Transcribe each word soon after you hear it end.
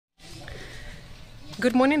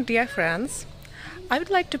Good morning, dear friends. I would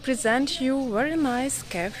like to present you very nice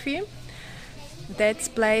cafe that's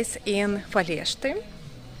placed in Falesti.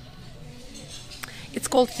 It's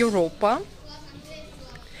called Europa,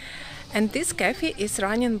 and this cafe is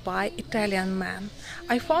running by Italian man.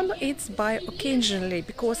 I found it's by occasionally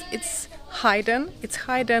because it's hidden. It's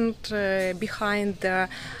hidden behind the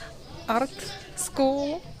art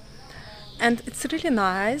school. And it's really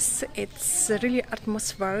nice, it's really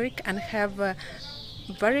atmospheric and have a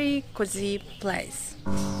very cozy place.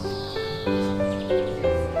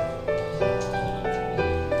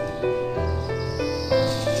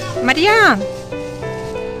 Marianne!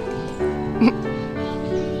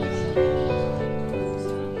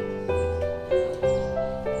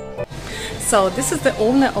 So this is the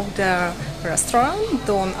owner of the restaurant,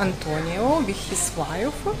 Don Antonio, with his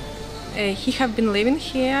wife. He have been living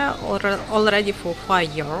here already for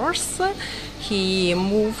 5 years. He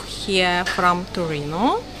moved here from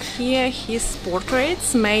Torino. Here his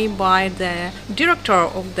portraits made by the director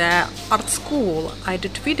of the art school. I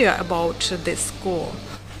did video about this school.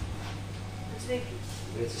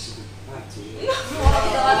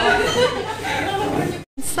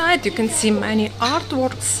 Inside you can see many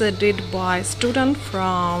artworks did by students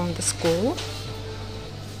from the school.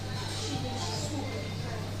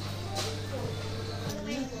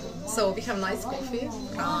 So we have nice coffee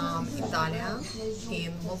from Italian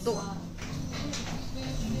in Moldova.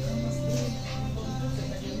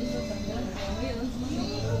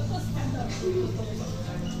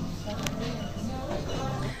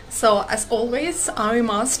 So as always, I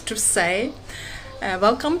must to say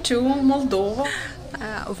welcome to Moldova,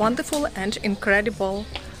 a wonderful and incredible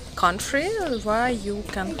country where you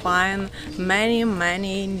can find many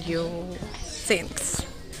new things.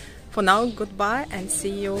 For now, goodbye and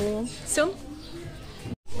see you soon.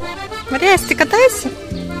 Мария, ты катайся?